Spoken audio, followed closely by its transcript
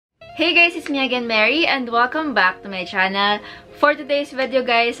Hey guys, it's me again, Mary, and welcome back to my channel. For today's video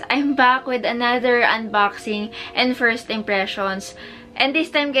guys, I'm back with another unboxing and first impressions. And this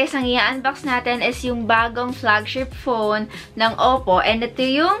time guys, ang i-unbox natin is yung bagong flagship phone ng OPPO. And ito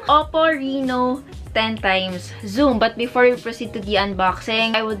yung OPPO Reno 10x Zoom. But before we proceed to the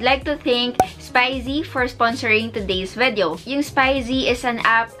unboxing, I would like to thank Spyzie for sponsoring today's video. Yung Spyzie is an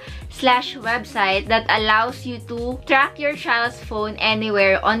app/website that allows you to track your child's phone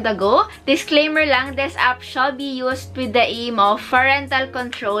anywhere on the go. Disclaimer lang, this app shall be used with the aim of parental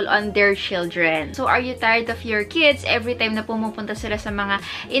control on their children. So are you tired of your kids every time na pumupunta sila sa mga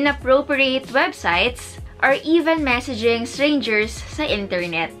inappropriate websites or even messaging strangers sa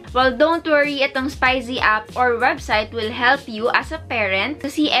internet? Well, don't worry, itong Spyzie app or website will help you as a parent to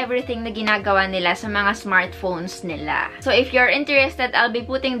see everything na ginagawa nila sa mga smartphones nila. So if you're interested, I'll be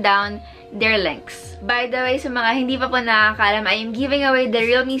putting down their links. By the way, sa mga hindi pa po nakakaalam, I am giving away the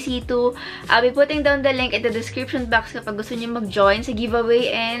Realme C2. I'll be putting down the link in the description box kapag gusto niyo mag-join sa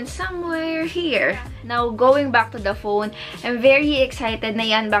giveaway and somewhere here. Now, going back to the phone, I'm very excited na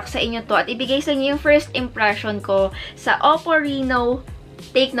i-unbox sa inyo to at ibigay sa inyo yung first impression ko sa OPPO Reno,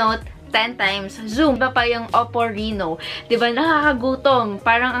 take note, 10x Zoom. Iba pa yung OPPO Reno. Diba, nakakagutom.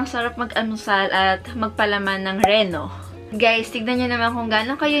 Parang ang sarap mag-amusal at magpalaman ng Reno. Guys, tignan nyo naman kung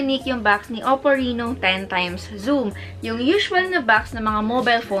gano'ng ka-unique yung box ni OPPO Reno 10x Zoom. Yung usual na box ng mga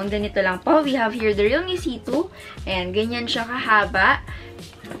mobile phone, ganito lang po. We have here the Realme C2. And ganyan siya kahaba.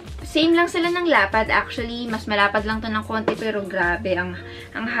 Same lang sila ng lapad. Actually, mas malapad lang to ng konti, pero grabe ang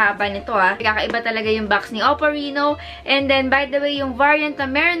haba nito ah. Kakaiba talaga yung box ni OPPO Reno. And then, by the way, yung variant na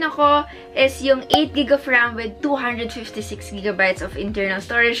meron ako is yung 8GB of RAM with 256GB of internal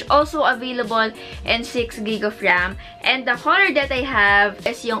storage. Also available and 6GB of RAM. And the color that I have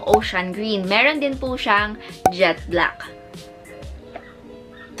is yung ocean green. Meron din po siyang jet black.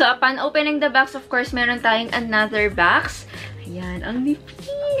 So, upon opening the box, of course, meron tayong another box. Ayan, ang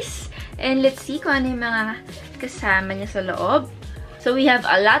nipis! And let's see kung ano yung mga kasama niya sa loob. So, we have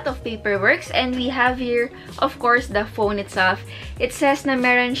a lot of paperworks and we have here, of course, the phone itself. It says na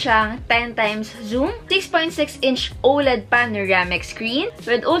meron siyang 10x zoom, 6.6-inch OLED panoramic screen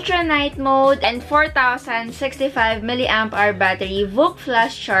with ultra night mode and 4065 mAh battery, VOOC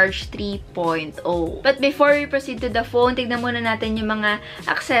flash charge 3.0. But before we proceed to the phone, tignan muna natin yung mga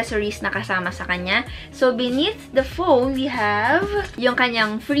accessories na kasama sa kanya. So, beneath the phone, we have yung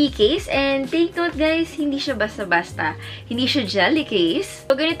kanyang free case. And take note guys, hindi siya basta-basta. Hindi siya jelly case.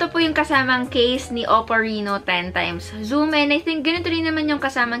 So, ganito po yung kasamang case ni OPPO Reno 10x Zoom. And I think ganito rin naman yung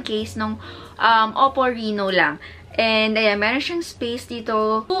kasamang case ng OPPO Reno lang. And ayan, meron siyang space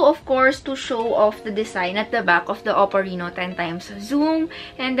dito to, of course, to show off the design at the back of the OPPO Reno 10x Zoom.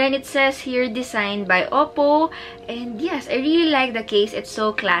 And then it says here, designed by OPPO. And yes, I really like the case. It's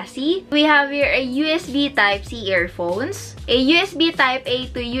so classy. We have here a USB Type-C earphones, a USB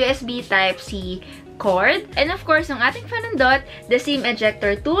Type-A to USB Type-C cord, and of course, yung ating panundot, the SIM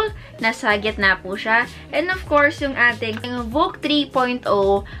ejector tool, nasa gitna po siya, and of course, yung ating VOOC 3.0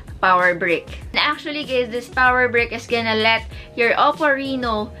 power brick. And actually guys, this power brick is gonna let your OPPO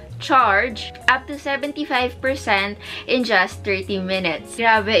Reno charge up to 75% in just 30 minutes.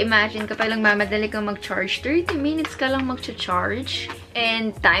 Grabe, imagine kapag lang mamadali kang mag-charge, 30 minutes ka lang mag-charge.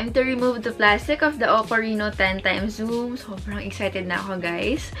 And time to remove the plastic of the OPPO Reno 10x Zoom. Sobrang excited na ako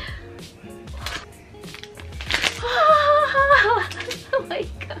guys. Oh my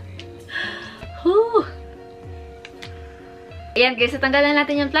god. Whew. Ayan guys, natanggalan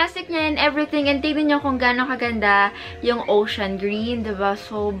natin yung plastic niya and everything. And tignan nyo kung gano'ng kaganda yung ocean green. Diba?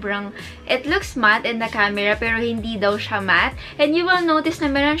 Sobrang, it looks matte in the camera pero hindi daw siya matte. And you will notice na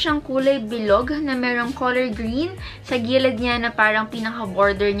meron siyang kulay bilog na merong color green sa gilid niya na parang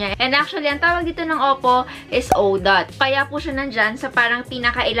pinaka-border niya. And actually, ang tawag dito ng OPPO is O-dot. Kaya po siya nandyan sa parang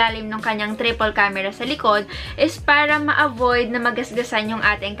pinaka-ilalim ng kanyang triple camera sa likod is para ma-avoid na magasgasan yung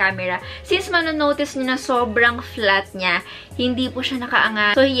ating camera. Since manonotice nyo na sobrang flat niya, hindi po siya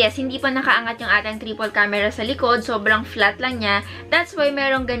nakaangat. So yes, hindi pa nakaangat yung ating triple camera sa likod. Sobrang flat lang niya. That's why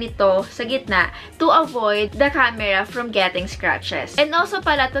merong ganito sa gitna to avoid the camera from getting scratches. And also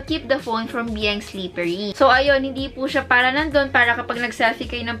pala to keep the phone from being slippery. So ayun, hindi po siya para nandun para kapag nag-selfie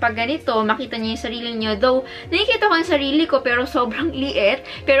kayo ng pag ganito, makita niyo yung sarili niyo. Though, nakikita ko yung sarili ko pero sobrang liit.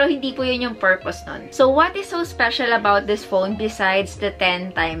 Pero hindi po yun yung purpose nun. So what is so special about this phone besides the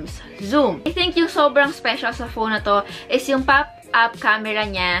 10x zoom? I think yung sobrang special sa phone na to is yung pop-up camera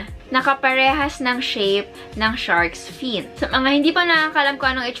niya, nakaparehas ng shape ng shark's fin. Sa mga hindi pa nakakalam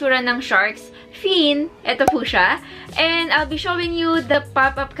kung anong itsura ng shark's fin, ito po siya. And I'll be showing you the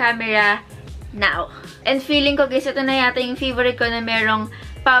pop-up camera now. And feeling ko guys, ito na yata yung favorite ko na merong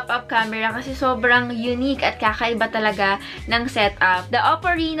pop-up camera kasi sobrang unique at kakaiba talaga ng setup. The OPPO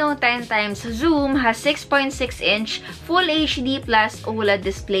Reno 10x zoom has 6.6-inch Full HD Plus OLED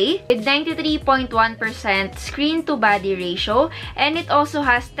display with 93.1% screen-to-body ratio, and it also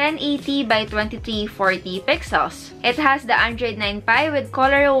has 1080 by 2340 pixels. It has the Android 9 Pie with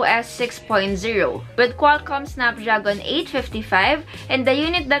ColorOS 6.0 with Qualcomm Snapdragon 855, and the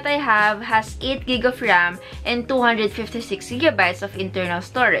unit that I have has 8GB of RAM and 256GB of internal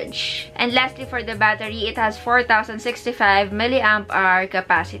storage. And lastly, for the battery, it has 4065 mAh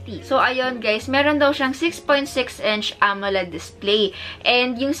capacity. So, ayun guys, meron daw siyang 6.6-inch AMOLED display.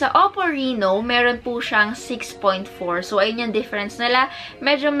 And yung sa OPPO Reno, meron po siyang 6.4. So, ayun yung difference nila.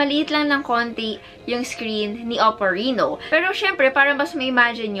 Medyo maliit lang ng konti yung screen ni OPPO Reno. Pero, syempre, para mas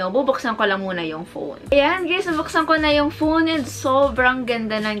ma-imagine nyo, bubuksan ko lang muna yung phone. Ayan guys, nabuksan ko na yung phone and sobrang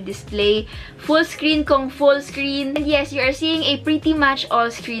ganda ng display. Full screen kung full screen. And yes, you are seeing a pretty much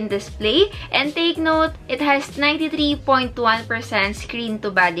all-screen display. And take note, it has 93.1%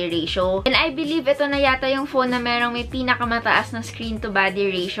 screen-to-body ratio. And I believe ito na yata yung phone na merong may pinakamataas na screen-to-body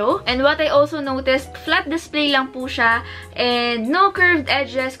ratio. And what I also noticed, flat display lang po siya and no curved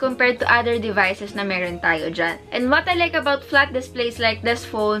edges compared to other devices na meron tayo dyan. And what I like about flat displays like this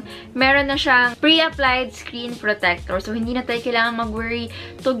phone, meron na siyang pre-applied screen protector. So, hindi na tayo kailangan mag-worry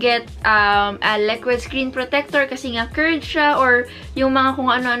to get a liquid screen protector kasi nga curved siya or yung mga kung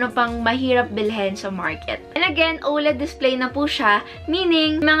ano-ano pang mahirap bilhin sa market. And again, OLED display na po siya,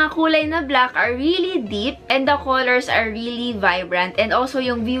 meaning mga kulay na black are really deep and the colors are really vibrant. And also,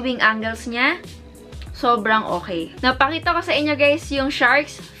 yung viewing angles niya, sobrang okay. Napakita ko sa inyo guys yung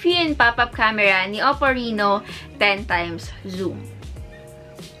Shark's Fin pop-up camera ni OPPO Reno 10x zoom.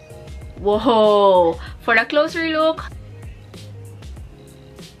 Whoa! For a closer look,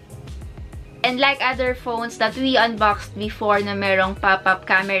 and like other phones that we unboxed before na merong pop-up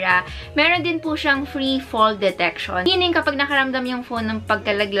camera, meron din po siyang free fall detection. Meaning, kapag nakaramdam yung phone ng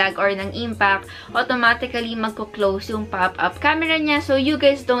pagkalaglag or ng impact, automatically magko-close yung pop-up camera niya. So, you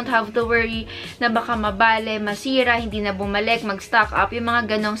guys don't have to worry na baka mabale, masira, hindi na bumalik, mag-stock up, yung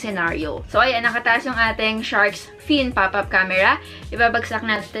mga ganong scenario. So, ayan, nakataas yung ating Shark's Fin pop-up camera. Ibabagsak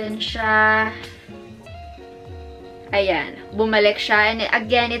natin siya. Ayan, bumalik siya. And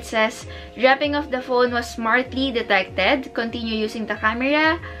again, it says, dropping of the phone was smartly detected. Continue using the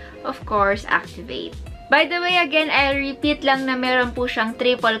camera. Of course, activate. By the way, again, I'll repeat lang na meron po siyang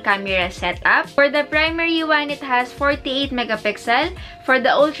triple camera setup. For the primary one, it has 48 megapixel. For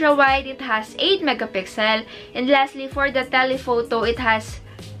the ultra-wide, it has 8 megapixel. And lastly, for the telephoto, it has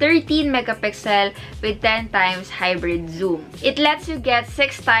 13 megapixel with 10 times hybrid zoom. It lets you get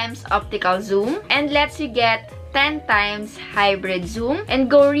 6 times optical zoom and lets you get 10 times hybrid zoom and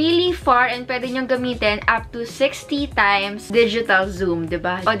go really far, and pwede nyong gamitin up to 60 times digital zoom,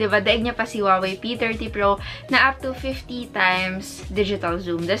 diba? O diba, daig niya pa si Huawei P30 Pro na up to 50 times digital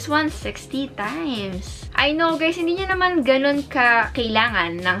zoom. This one, 60 times. I know guys, hindi nyo naman ganun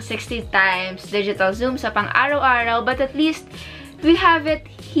kailangan ng 60 times digital zoom sa pang araw-araw, but at least we have it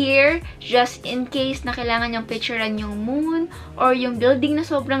here just in case na kailangan yung picturean yung moon or yung building na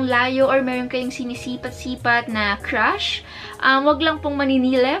sobrang layo or meron kayong sinisipat-sipat na crush. Wag lang pong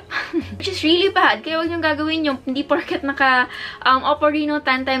maninilip. Which is really bad. Kaya wag niyong gagawin yung hindi porket naka OPPO Reno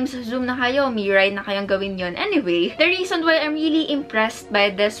 10x zoom na kayo, mirroride na kayong gawin yun. Anyway, the reason why I'm really impressed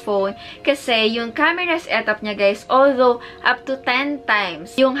by this phone kasi yung camera setup niya guys, although up to 10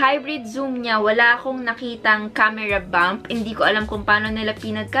 times, yung hybrid zoom niya, wala akong nakitang camera bump. Hindi ko alam kung paano nila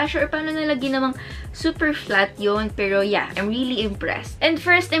pinag-cache or paano nila ginawang super flat yun. Pero yeah, I'm really impressed. And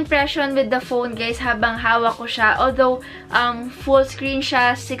first impression with the phone guys, habang hawak ko siya, although full screen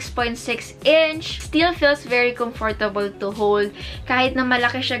siya, 6.6-inch, still feels very comfortable to hold. Kahit na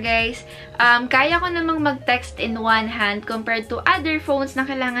malaki siya guys, kaya ko namang mag-text in one hand compared to other phones na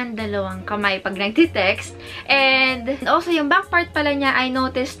kailangan dalawang kamay pag nagti-text. And also yung back part pala niya, I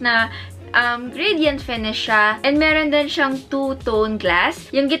noticed na gradient finish siya. And meron din siyang two-tone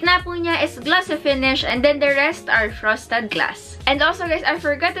glass. Yung gitna po niya is glossy finish and then the rest are frosted glass. And also guys, I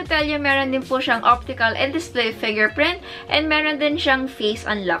forgot to tell you, meron din po siyang optical and display fingerprint and meron din siyang face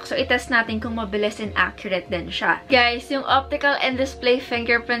unlock. So, itest natin kung mabilis and accurate din siya. Guys, yung optical and display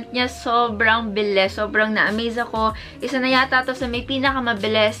fingerprint niya sobrang bilis. Sobrang na-amaze ako. Isa na yata to sa may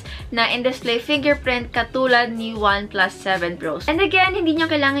pinakamabilis na in-display fingerprint katulad ni OnePlus 7 Pro. And again, hindi nyo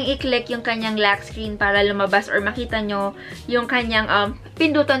kailangan i-click yung kanyang lock screen para lumabas or makita nyo yung kanyang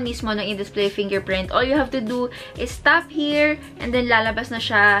pindutan mismo ng in-display fingerprint. All you have to do is tap here and then lalabas na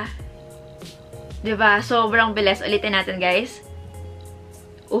siya. Diba? Sobrang bilis. Ulitin natin, guys.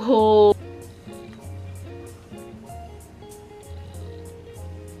 Uho!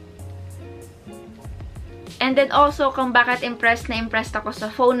 And then also, kung bakit impressed ako sa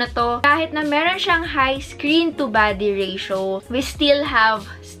phone na to, kahit na meron siyang high screen-to-body ratio, we still have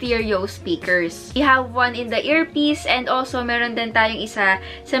stereo speakers. We have one in the earpiece, and also meron din tayong isa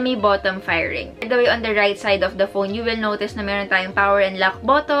sa may bottom firing. By the way, on the right side of the phone, you will notice na meron tayong power and lock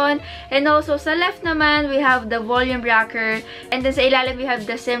button. And also, sa left naman, we have the volume rocker. And then sa ilalim, we have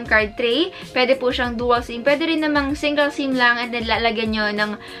the SIM card tray. Pwede po siyang dual SIM. Pwede rin namang single SIM lang, and then lalagyan nyo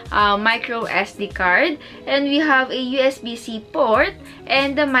ng micro SD card. And we have a USB-C port,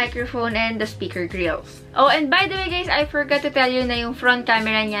 and the microphone and the speaker grills. Oh, and by the way guys, I forgot to tell you na yung front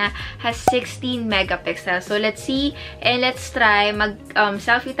camera niya has 16 megapixels. So let's see and let's try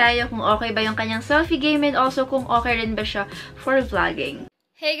mag-selfie tayo kung okay ba yung kanyang selfie game, and also kung okay rin ba siya for vlogging.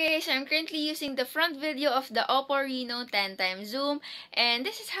 Hey guys, I'm currently using the front video of the OPPO RENO 10x zoom, and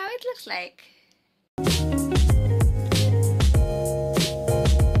this is how it looks like.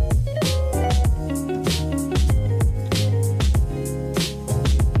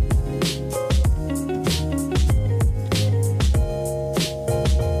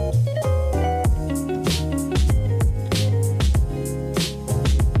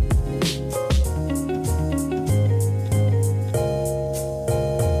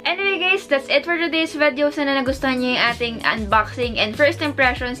 That's it for today's video. Sana nagustuhan niyo yung ating unboxing and first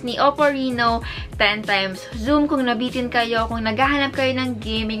impressions ni OPPO RENO 10x zoom. Kung nabitin kayo, kung naghahanap kayo ng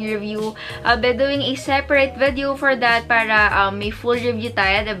gaming review, I'll be doing a separate video for that para may full review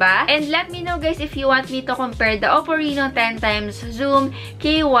tayo, diba? And let me know guys if you want me to compare the OPPO RENO 10x zoom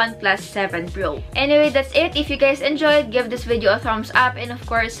kay OnePlus 7 Pro. Anyway, that's it. If you guys enjoyed, give this video a thumbs up, and of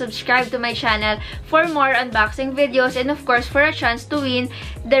course, subscribe to my channel for more unboxing videos, and of course, for a chance to win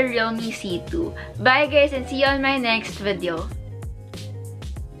the Realme C2. Bye guys, and see you on my next video.